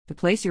To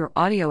place your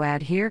audio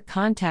ad here,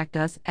 contact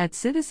us at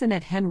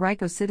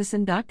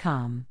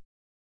citizen@henricocitizen.com.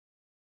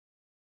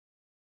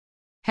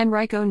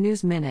 Henrico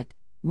News Minute,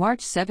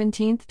 March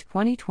 17,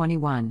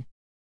 2021.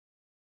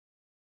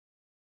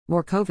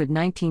 More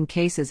COVID-19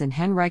 cases in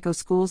Henrico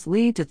schools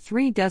lead to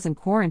 36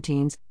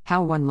 quarantines.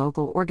 How one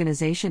local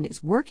organization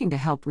is working to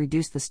help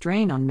reduce the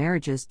strain on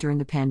marriages during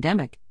the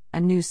pandemic. A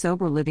new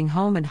sober living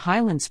home in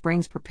Highland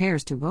Springs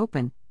prepares to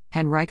open.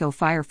 Henrico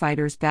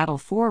firefighters battle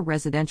 4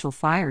 residential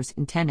fires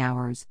in 10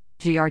 hours.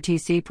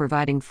 GRTC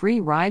providing free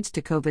rides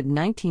to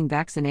COVID-19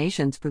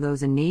 vaccinations for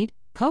those in need.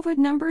 COVID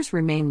numbers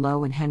remain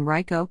low in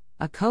Henrico.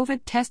 A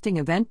COVID testing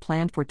event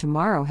planned for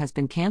tomorrow has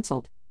been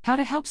canceled. How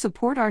to help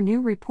support our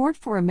new Report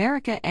for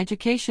America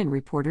education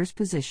reporter's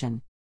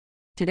position.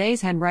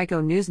 Today's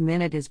Henrico News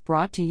Minute is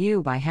brought to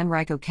you by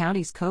Henrico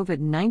County's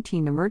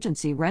COVID-19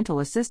 Emergency Rental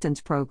Assistance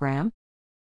Program,